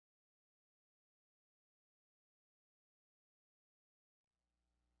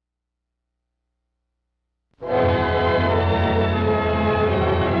Singer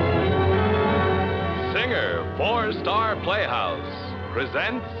Four-Star Playhouse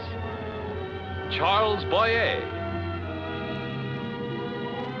presents Charles Boyer,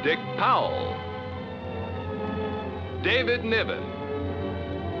 Dick Powell, David Niven,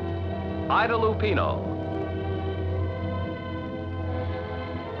 Ida Lupino.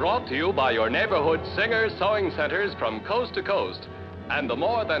 Brought to you by your neighborhood Singer sewing centers from coast to coast and the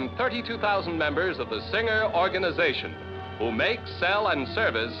more than 32,000 members of the Singer organization who make, sell, and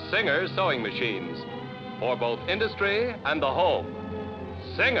service Singer sewing machines for both industry and the home.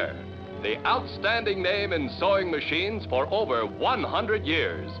 Singer, the outstanding name in sewing machines for over 100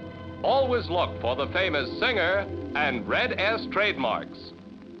 years. Always look for the famous Singer and Red S trademarks.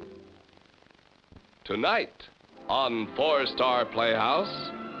 Tonight on Four-Star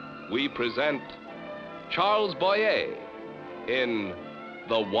Playhouse, we present Charles Boyer in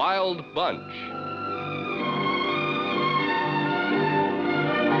The Wild Bunch.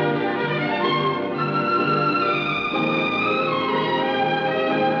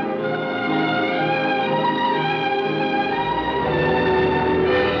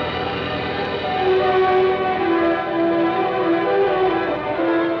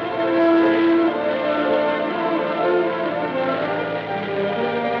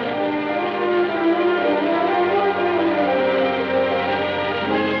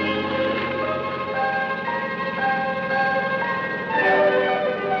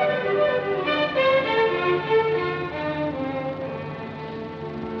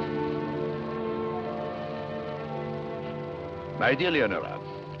 My dear Leonora,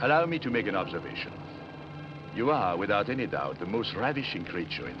 allow me to make an observation. You are, without any doubt, the most ravishing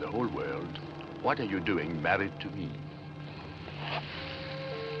creature in the whole world. What are you doing married to me?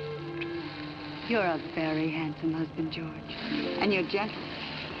 You're a very handsome husband, George. And you're gentle.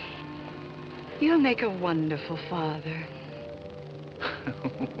 You'll make a wonderful father.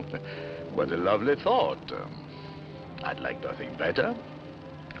 What a lovely thought. I'd like nothing better.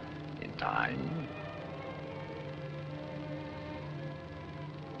 In time.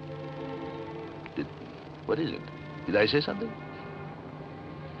 What is it? Did I say something?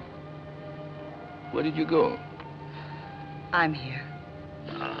 Where did you go? I'm here.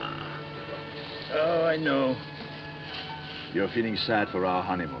 Oh, I know. You're feeling sad for our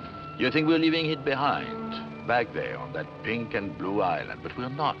honeymoon. You think we're leaving it behind, back there on that pink and blue island, but we're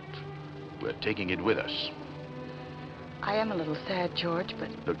not. We're taking it with us. I am a little sad, George, but...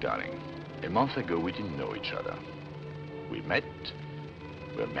 Look, darling, a month ago we didn't know each other. We met,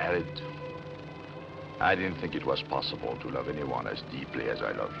 we're married. I didn't think it was possible to love anyone as deeply as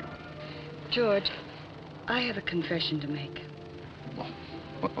I love you. George, I have a confession to make.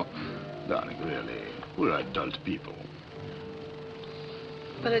 Darling, really, we're adult people.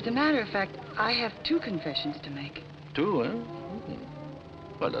 But as a matter of fact, I have two confessions to make. Two, eh?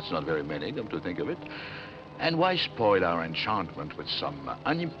 Well, that's not very many, come to think of it. And why spoil our enchantment with some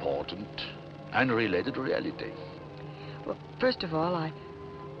unimportant, unrelated reality? Well, first of all,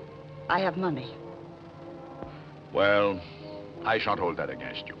 I have money. Well, I shan't hold that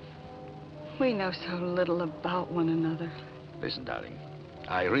against you. We know so little about one another. Listen, darling,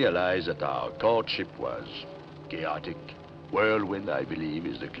 I realize that our courtship was chaotic. Whirlwind, I believe,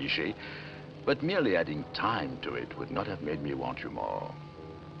 is the cliché. But merely adding time to it would not have made me want you more,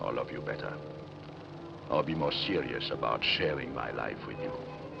 or love you better, or be more serious about sharing my life with you.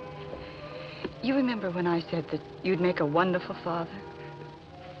 You remember when I said that you'd make a wonderful father?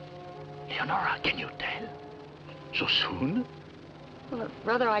 Leonora, can you tell? So soon? Well,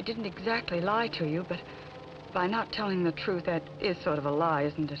 rather, I didn't exactly lie to you, but by not telling the truth, that is sort of a lie,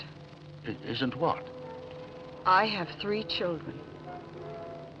 isn't it? It isn't what? I have 3 children.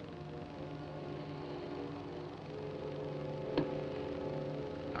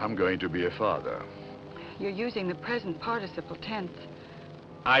 I'm going to be a father. You're using the present participle tense.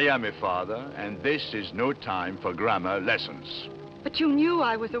 I am a father, and this is no time for grammar lessons. But you knew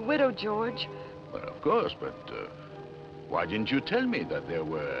I was a widow, George. Well, of course, but why didn't you tell me that there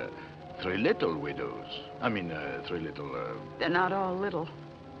were 3 little widows? I mean, 3 little... They're not all little.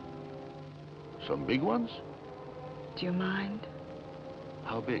 Some big ones? Do you mind?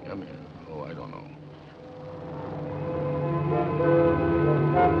 How big? I mean, oh, I don't know.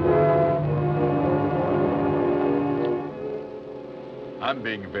 I'm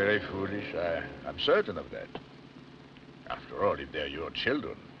being very foolish. I'm certain of that. After all, if they're your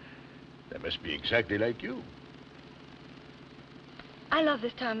children, they must be exactly like you. I love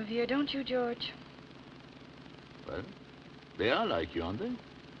this time of year, don't you, George? Well, they are like you, aren't they?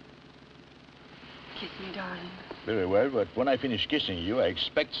 Kiss me, darling. Very well, but when I finish kissing you, I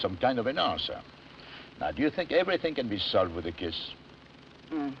expect some kind of an answer. Now, do you think everything can be solved with a kiss?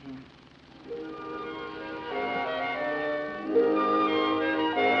 Mm-hmm.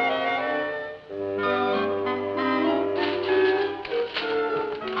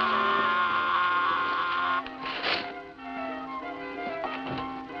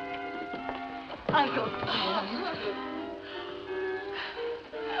 Uncle Sam.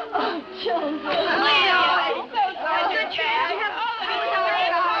 Oh, children. Leo, I'm so glad you're back.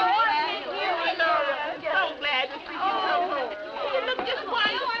 So glad to see you come home. You look just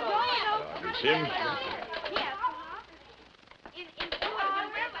wonderful. Jim?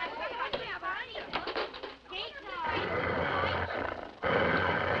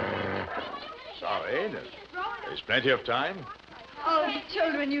 Sorry, there's plenty of time. Oh,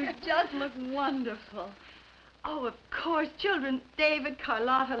 children, you just look wonderful. Oh, of course, children, David,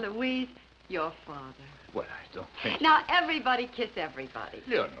 Carlotta, Louise, your father. Well, I don't think... Now, everybody kiss everybody.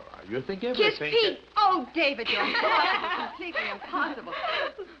 Leonora, you think Kiss everything... Pete. Oh, David, you're impossible, completely impossible.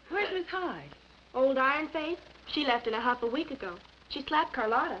 Where's Miss Hyde? Old Iron Face? She left in a huff a week ago. She slapped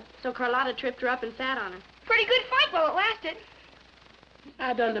Carlotta, so Carlotta tripped her up and sat on her. Pretty good fight while it lasted.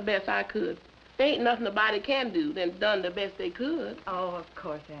 I done the best I could. There ain't nothing nobody can do than done the best they could. Oh, of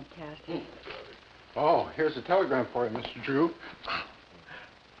course, Aunt Cassie. Oh, here's a telegram for you, Mr. Drew.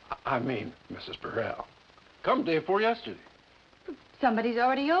 I mean, Mrs. Perreau. Come day before yesterday. Somebody's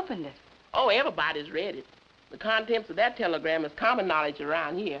already opened it. Oh, everybody's read it. The contents of that telegram is common knowledge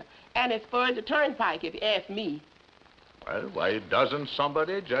around here. And it's for the turnpike, if you ask me. Well, why doesn't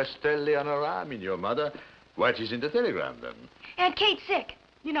somebody just tell Leonora, I mean your mother, what is in the telegram, then? Aunt Kate's sick.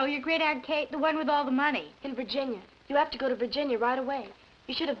 You know, your great Aunt Kate, the one with all the money. In Virginia. You have to go to Virginia right away.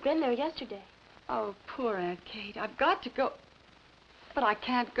 You should have been there yesterday. Oh, poor Aunt Kate. I've got to go. But I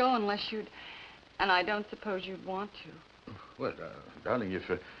can't go unless you'd... And I don't suppose you'd want to. Well, darling,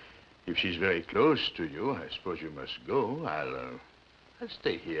 if she's very close to you, I suppose you must go. I'll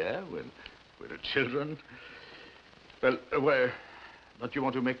stay here with the children. Well, where... Don't you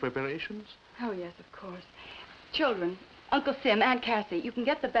want to make preparations? Oh, yes, of course. Children, Uncle Sim, Aunt Cassie, you can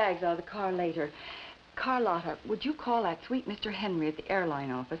get the bags out of the car later. Carlotta, would you call that sweet Mr. Henry at the airline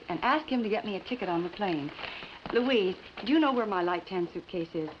office and ask him to get me a ticket on the plane? Louise, do you know where my light tan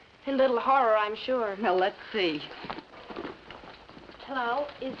suitcase is? In Little Horror, I'm sure. Well, let's see. Hello?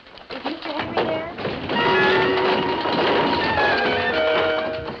 Is Mr. Henry there?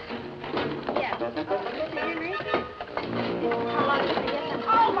 Yes. Mr. Henry?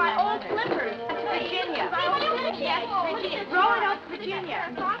 Oh, my old slippers. Virginia. Yes, Roanoke, Virginia.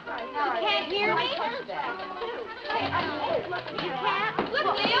 You can't hear me? You can't?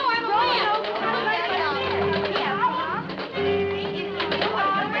 Look, Leo, I'm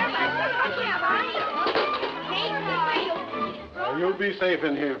You'll be safe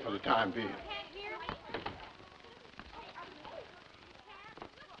in here for the time being.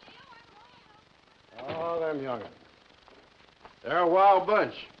 Oh, them young'uns. They're a wild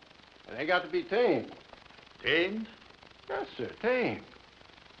bunch, and they got to be tamed. Tamed? Yes, sir, tamed.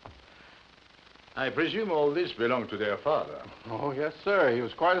 I presume all this belonged to their father. Oh, yes, sir. He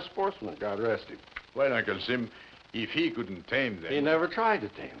was quite a sportsman, God rest him. Well, Uncle Sim, if he couldn't tame them... He never tried to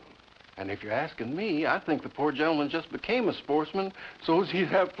tame them. And if you're asking me, I think the poor gentleman just became a sportsman so as he'd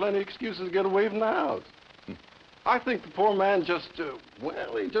have plenty of excuses to get away from the house. I think the poor man just,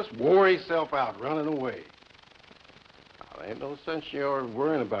 he just wore himself out running away. Now, there ain't no sense you're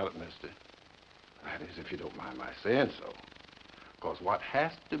worrying about it, mister. That is, if you don't mind my saying so. Because what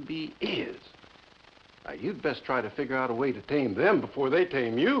has to be is. Now, you'd best try to figure out a way to tame them before they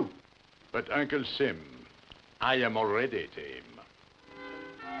tame you. But, Uncle Sim, I am already tame.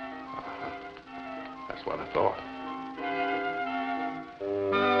 That's what I thought.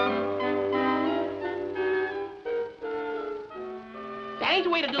 That ain't the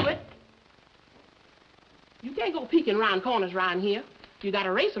way to do it. You can't go peeking around corners around here. You got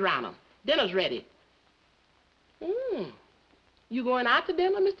to race around them. Dinner's ready. You going out to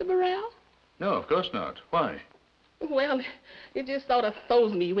dinner, Mr. Perreau? No, of course not. Why? Well, it just sort of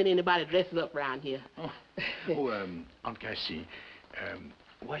throws me when anybody dresses up around here. Aunt Cassie,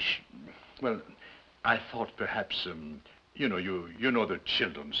 well, I thought perhaps, you know the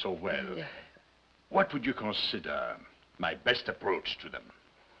children so well. Yeah. What would you consider my best approach to them?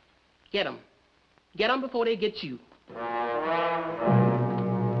 Get them. Get them before they get you.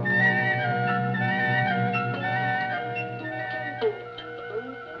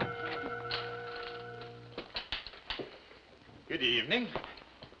 Good evening.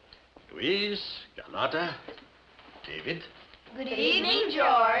 Louise, Carlotta, David. Good evening,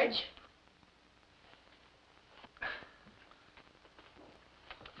 George.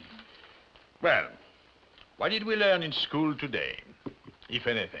 Well, What did we learn in school today, if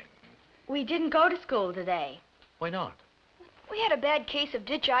anything? We didn't go to school today. Why not? We had a bad case of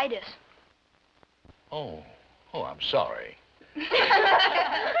ditchitis. Oh, I'm sorry.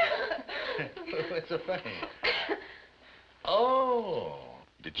 What's so funny? Oh,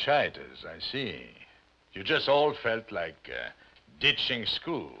 ditchitis, I see. You just all felt like ditching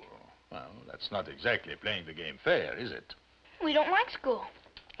school. Well, that's not exactly playing the game fair, is it? We don't like school.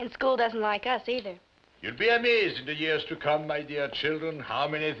 And school doesn't like us either. You'll be amazed in the years to come, my dear children, how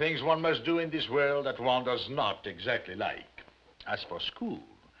many things one must do in this world that one does not exactly like. As for school,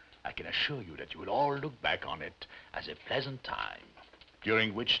 I can assure you that you will all look back on it as a pleasant time,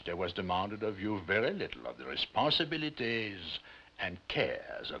 during which there was demanded of you very little of the responsibilities and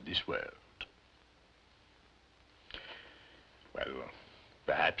cares of this world. Well,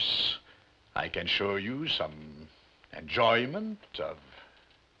 perhaps I can show you some enjoyment of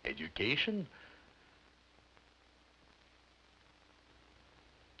education.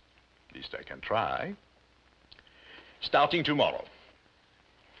 At least I can try. Starting tomorrow.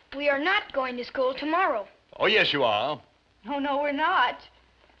 We are not going to school tomorrow. Oh, yes, you are. Oh, no, we're not.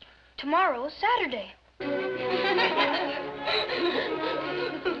 Tomorrow is Saturday.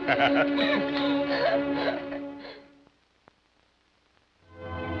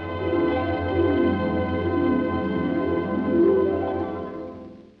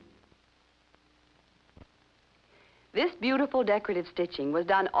 This beautiful decorative stitching was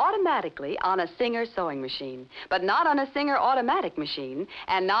done automatically on a Singer sewing machine, but not on a Singer automatic machine,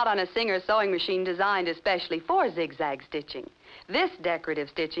 and not on a Singer sewing machine designed especially for zigzag stitching. This decorative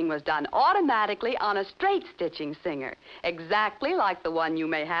stitching was done automatically on a straight stitching Singer, exactly like the one you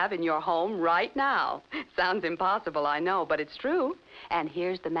may have in your home right now. Sounds impossible, I know, but it's true. And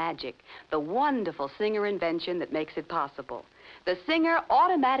here's the magic, the wonderful Singer invention that makes it possible. The Singer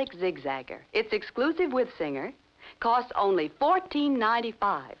Automatic Zigzagger. It's exclusive with Singer. Costs only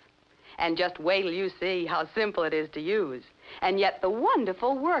 $14.95. And just wait till you see how simple it is to use. And yet the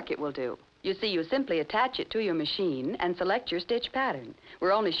wonderful work it will do. You see, you simply attach it to your machine and select your stitch pattern.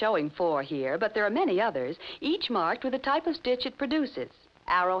 We're only showing 4 here, but there are many others, each marked with the type of stitch it produces.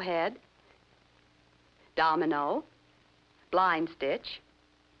 Arrowhead, domino, blind stitch,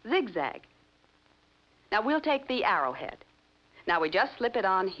 zigzag. Now we'll take the arrowhead. Now we just slip it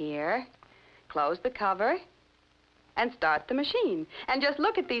on here, close the cover, and start the machine. And just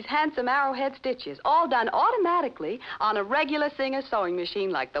look at these handsome arrowhead stitches, all done automatically on a regular Singer sewing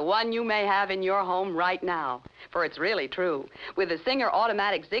machine like the one you may have in your home right now. For it's really true. With the Singer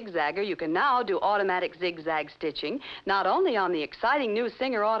Automatic Zigzagger, you can now do automatic zigzag stitching, not only on the exciting new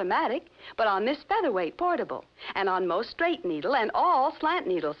Singer Automatic, but on this featherweight portable, and on most straight needle and all slant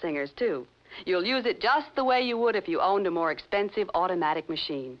needle Singers, too. You'll use it just the way you would if you owned a more expensive automatic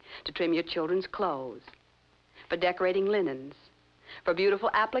machine, to trim your children's clothes, for decorating linens, for beautiful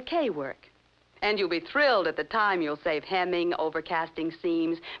applique work. And you'll be thrilled at the time you'll save hemming, overcasting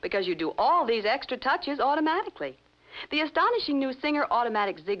seams, because you do all these extra touches automatically. The astonishing new Singer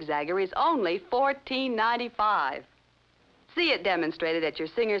Automatic Zigzagger is only $14.95. See it demonstrated at your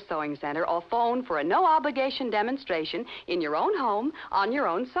Singer Sewing Center or phone for a no-obligation demonstration in your own home on your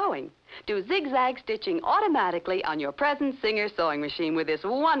own sewing. Do zigzag stitching automatically on your present Singer sewing machine with this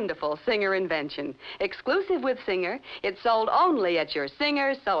wonderful Singer invention. Exclusive with Singer, it's sold only at your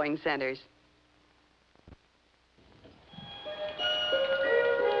Singer Sewing Centers.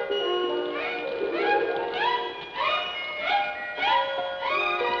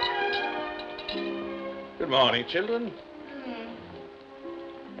 Good morning, children.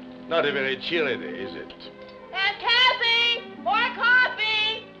 Not a very cheery day, is it? Aunt Cassie! More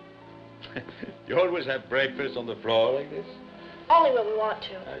coffee! You always have breakfast on the floor like this? Only when we want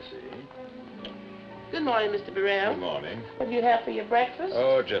to. I see. Good morning, Mr. Perreau. Good morning. What do you have for your breakfast?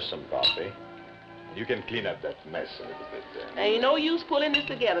 Oh, just some coffee. You can clean up that mess a little bit there. Ain't no use pulling this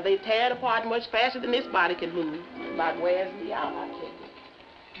together. They tear it apart much faster than this body can move. About wears me out, I take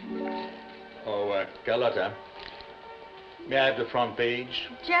it. Oh, Carlotta, may I have the front page?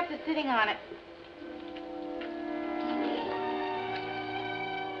 Jeff is sitting on it.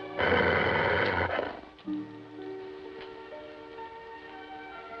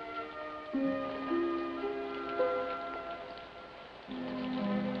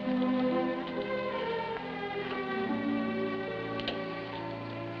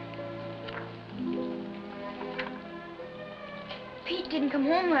 Pete didn't come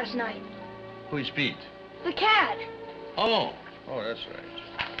home last night. Who is Pete? The cat. Oh, that's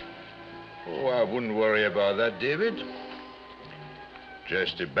right. Oh, I wouldn't worry about that, David.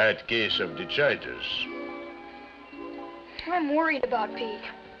 Just a bad case of ditchitis. I'm worried about Pete.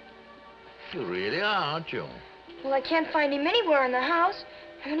 You really are, aren't you? Well, I can't find him anywhere in the house.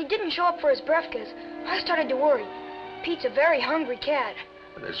 And when he didn't show up for his breakfast, I started to worry. Pete's a very hungry cat.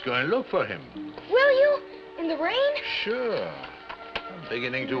 Well, let's go and look for him. Will you? In the rain? Sure. I'm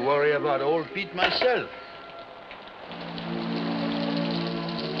beginning to worry about old Pete myself.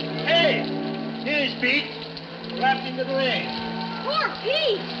 Hey! Here's Pete, wrapped in the rain. Poor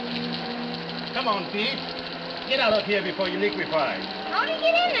Pete! Come on, Pete. Get out of here before you liquefy. How'd he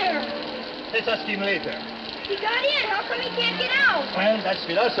get in there? Let's ask him later. He got in. How come he can't get out? Well, that's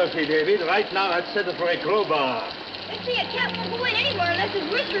philosophy, David. Right now, I'd settle for a crowbar. I see a cat won't go in anywhere unless his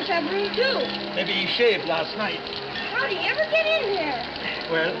whiskers have room, too. Maybe he shaved last night. How'd he ever get in there?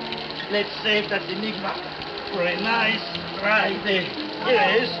 Well, let's save that enigma for a nice, dry day.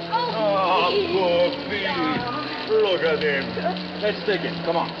 Yes? Oh, Pete. Poor Pete. Look at him. Let's take him.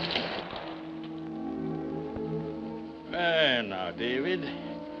 Come on. Well, now, David,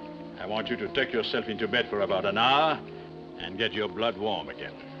 I want you to tuck yourself into bed for about an hour and get your blood warm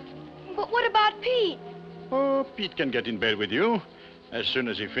again. But what about Pete? Oh, Pete can get in bed with you as soon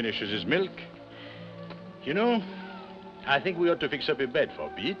as he finishes his milk. You know, I think we ought to fix up a bed for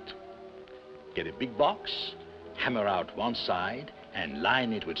Pete. Get a big box, hammer out one side, and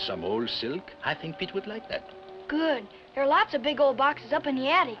line it with some old silk. I think Pete would like that. Good. There are lots of big old boxes up in the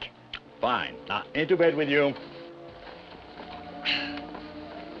attic. Fine. Now, into bed with you.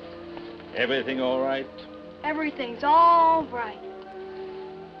 Everything all right? Everything's all right.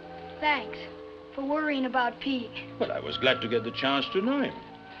 Thanks for worrying about Pete. Well, I was glad to get the chance to know him.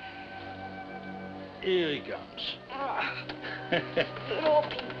 Here he comes. Good old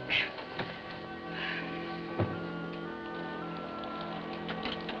Pete.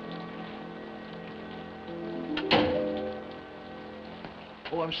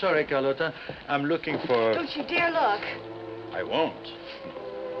 Oh, I'm sorry, Carlotta. I'm looking for... Don't you dare look. I won't.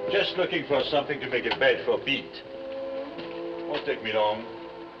 Just looking for something to make a bed for Pete. Won't take me long.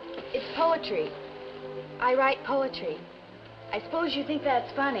 It's poetry. I write poetry. I suppose you think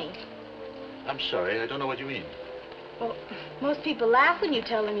that's funny. I'm sorry, I don't know what you mean. Well, most people laugh when you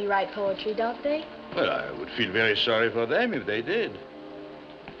tell them you write poetry, don't they? Well, I would feel very sorry for them if they did.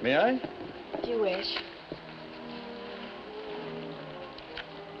 May I? If you wish.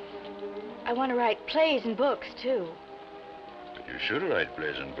 I want to write plays and books, too. You should write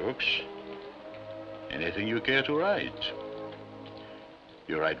plays and books. Anything you care to write.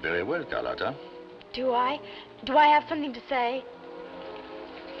 You write very well, Carlotta. Do I? Do I have something to say?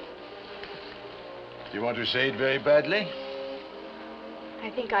 Do you want to say it very badly? I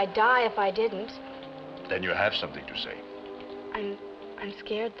think I'd die if I didn't. Then you have something to say. I'm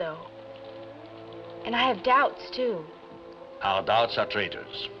scared, though. And I have doubts, too. Our doubts are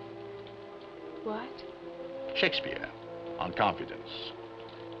traitors. What? Shakespeare, on confidence.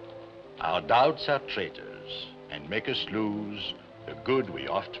 Our doubts are traitors and make us lose the good we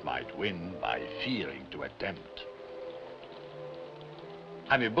oft might win by fearing to attempt.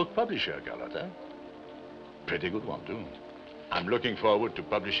 I'm a book publisher, Carlotta. Pretty good one, too. I'm looking forward to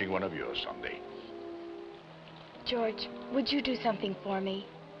publishing one of yours someday. George, would you do something for me?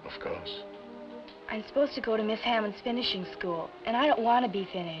 Of course. I'm supposed to go to Miss Hammond's finishing school, and I don't want to be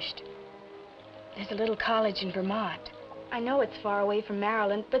finished. There's a little college in Vermont. I know it's far away from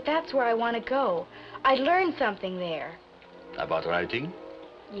Maryland, but that's where I want to go. I'd learn something there. About writing?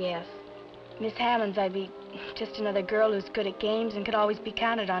 Yes. Miss Hammond's, I'd be just another girl who's good at games and could always be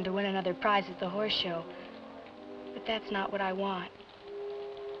counted on to win another prize at the horse show. But that's not what I want.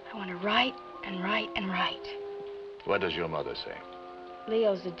 I want to write and write and write. What does your mother say?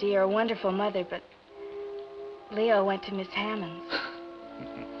 Leo's a dear, wonderful mother, but Leo went to Miss Hammond's.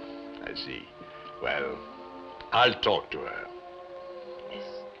 I see. Well, I'll talk to her.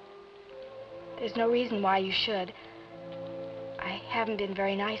 There's no reason why you should. I haven't been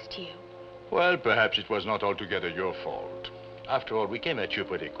very nice to you. Well, perhaps it was not altogether your fault. After all, we came at you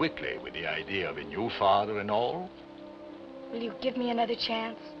pretty quickly with the idea of a new father and all. Will you give me another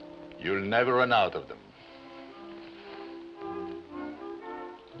chance? You'll never run out of them.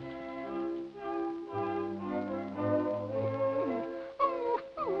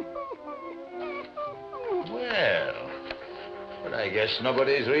 Well, but I guess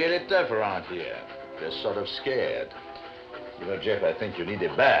nobody's really tough around here. Just sort of scared. You know, Jeff, I think you need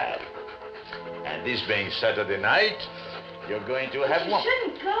a bath. And this being Saturday night, you're going to have one. You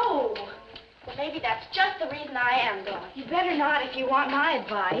shouldn't go. Well, maybe that's just the reason I am going. You better not if you want my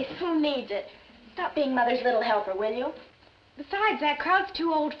advice. Who needs it? Stop being Mother's little helper, will you? Besides, that crowd's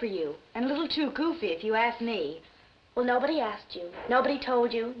too old for you, and a little too goofy if you ask me. Well, nobody asked you. Nobody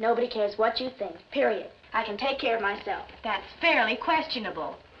told you. Nobody cares what you think. Period. I can take care of myself. That's fairly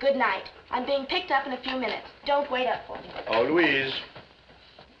questionable. Good night. I'm being picked up in a few minutes. Don't wait up for me. Oh, Louise.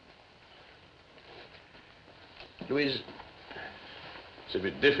 Louise, it's a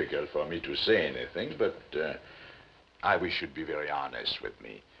bit difficult for me to say anything, but I wish you'd be very honest with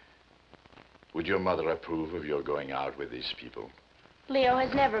me. Would your mother approve of your going out with these people? Leo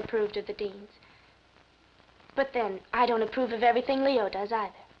has never approved of the Deans. But then, I don't approve of everything Leo does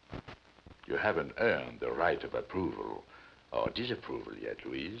either. You haven't earned the right of approval or disapproval yet,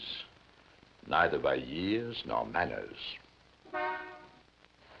 Louise. Neither by years nor manners.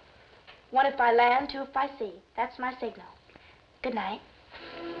 One if by land, two if by sea. That's my signal. Good night.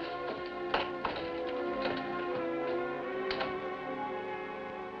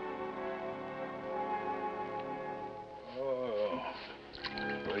 Oh,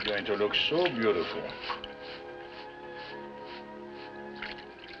 we're going to look so beautiful.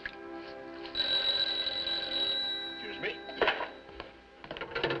 Excuse me.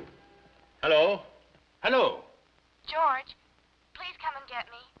 Hello? Hello? George, please come and get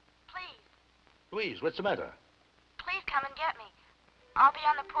me. Please. Louise, what's the matter? Please come and get me. I'll be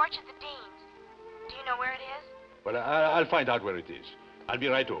on the porch at the Deans. Do you know where it is? Well, I'll find out where it is. I'll be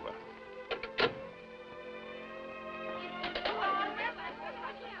right over.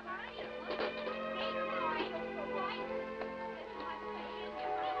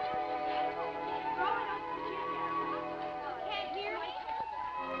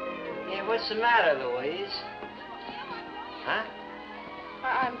 Hey, what's the matter, Louise? Huh?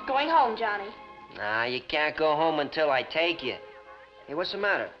 I'm going home, Johnny. Nah, you can't go home until I take you. Hey, what's the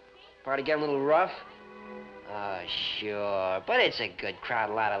matter? Party getting a little rough? Oh, sure. But it's a good crowd,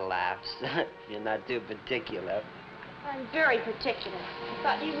 a lot of laughs. You're not too particular. I'm very particular. I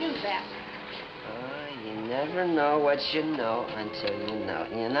thought you knew that. Oh, you never know what you know until you know,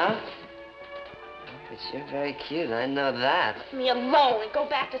 you know? But you're very cute, I know that. Leave me alone and go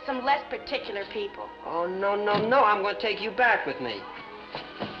back to some less particular people. Oh, no, no, no. I'm going to take you back with me.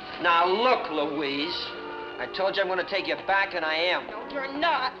 Now, look, Louise. I told you I'm going to take you back, and I am. No, you're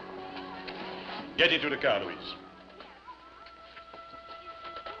not. Get into the car, Louise.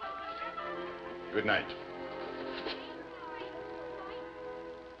 Good night.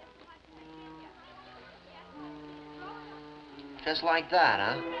 Just like that,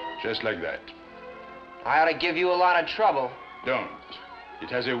 huh? Just like that. I ought to give you a lot of trouble. Don't. It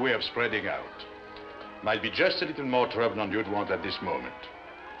has a way of spreading out. Might be just a little more trouble than you'd want at this moment.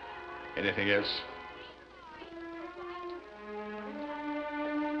 Anything else?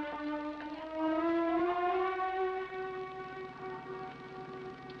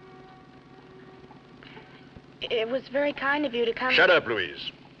 It was very kind of you to come. Shut up,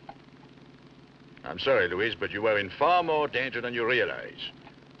 Louise. I'm sorry, Louise, but you were in far more danger than you realize.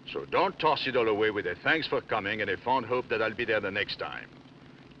 So don't toss it all away with a thanks for coming and a fond hope that I'll be there the next time.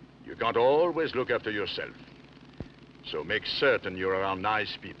 You can't always look after yourself. So make certain you're around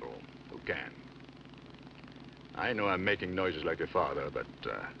nice people who can. I know I'm making noises like a father, but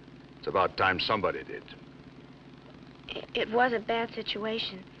it's about time somebody did. It was a bad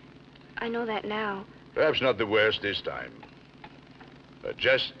situation. I know that now. Perhaps not the worst this time. But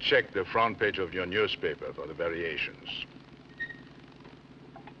just check the front page of your newspaper for the variations.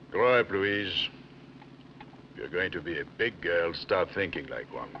 Grow up, Louise. If you're going to be a big girl, start thinking like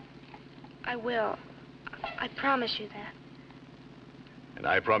one. I will. I promise you that. And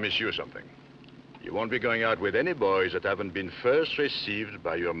I promise you something. You won't be going out with any boys that haven't been first received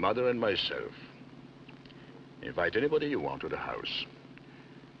by your mother and myself. Invite anybody you want to the house.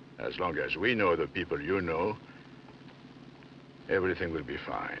 As long as we know the people you know, everything will be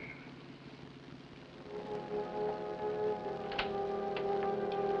fine.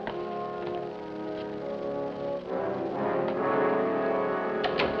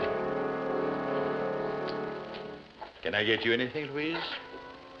 Can I get you anything, Louise?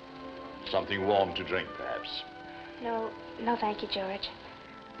 Something warm to drink, perhaps. No, thank you, George.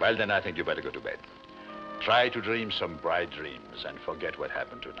 Well, then I think you better go to bed. Try to dream some bright dreams and forget what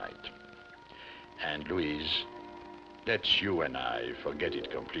happened tonight. And, Louise, let's you and I forget it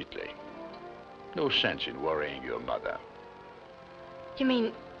completely. No sense in worrying your mother. You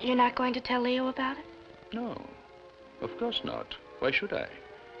mean you're not going to tell Leo about it? No, of course not. Why should I?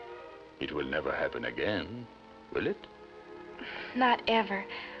 It will never happen again, will it? Not ever.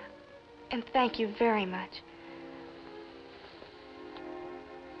 And thank you very much.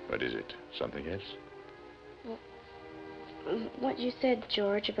 What is it? Something else? What you said,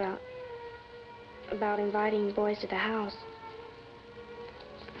 George, about inviting boys to the house.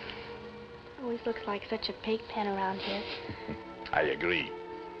 Always looks like such a pig pen around here. I agree.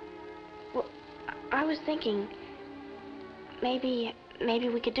 Well, I was thinking maybe maybe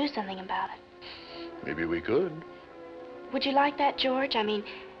we could do something about it. Maybe we could. Would you like that, George? I mean,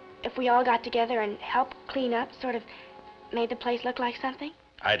 if we all got together and helped clean up, sort of made the place look like something?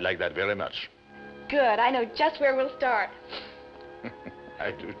 I'd like that very much. Good. I know just where we'll start.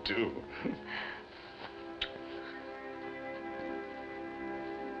 I do, too.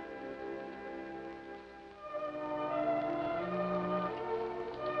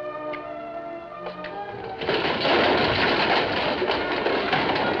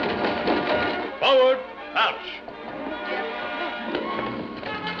 Forward, march.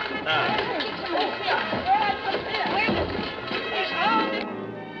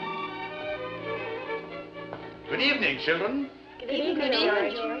 Good evening, children. Good evening,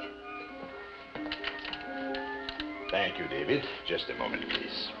 George. Thank you, David. Just a moment,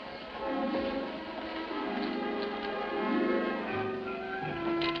 please.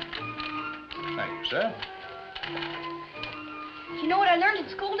 Thank you, sir. You know what I learned in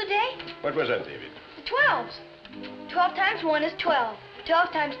school today? What was that, David? The 12s. 12 times 1 is 12.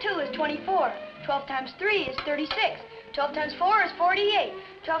 12 times 2 is 24. 12 times 3 is 36. 12 times 4 is 48.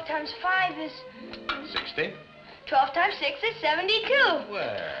 12 times 5 is... 60. 12 times 6 is 72.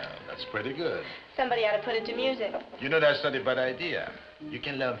 Well, that's pretty good. Somebody ought to put it to music. You know, that's not a bad idea. You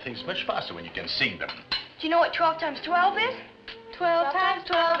can learn things much faster when you can sing them. Do you know what 12 times 12 is? 12 times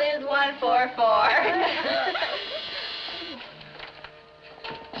 12 is 144.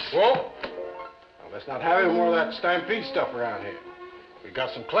 Whoa. Now, let's not have any more of that stampede stuff around here. We've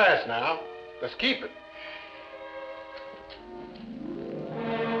got some class now. Let's keep it.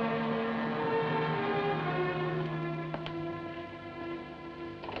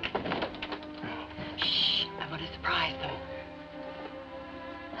 Shh, I want to surprise them.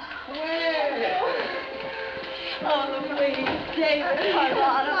 Oh, please, David,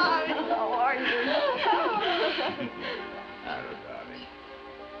 Carlotta, how are you? Hello, darling.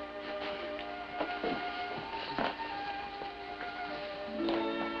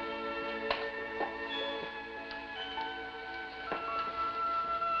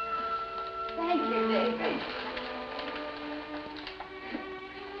 Thank you, David.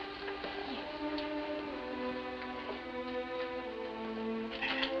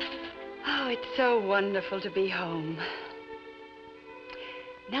 Oh, it's so wonderful to be home.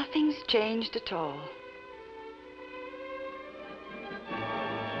 Nothing's changed at all.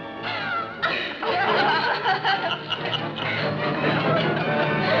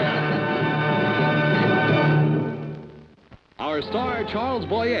 Our star, Charles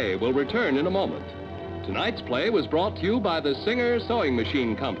Boyer, will return in a moment. Tonight's play was brought to you by the Singer Sewing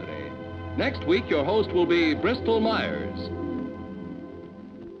Machine Company. Next week, your host will be Bristol Myers.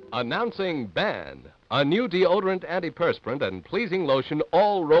 Announcing Ban, a new deodorant, antiperspirant, and pleasing lotion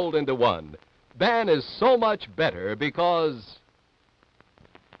all rolled into one. Ban is so much better because...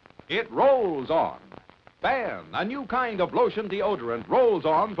 It rolls on. Ban, a new kind of lotion deodorant, rolls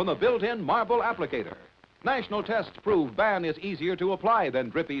on from the built-in marble applicator. National tests prove Ban is easier to apply than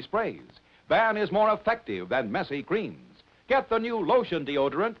drippy sprays. Ban is more effective than messy creams. Get the new lotion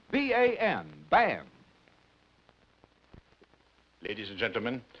deodorant, B-A-N, Ban. Ladies and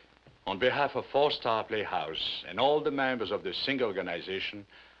gentlemen, on behalf of Four-Star Playhouse and all the members of the Singer organization,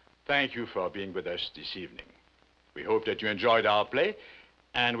 thank you for being with us this evening. We hope that you enjoyed our play,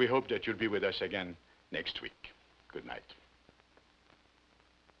 and we hope that you'll be with us again next week. Good night.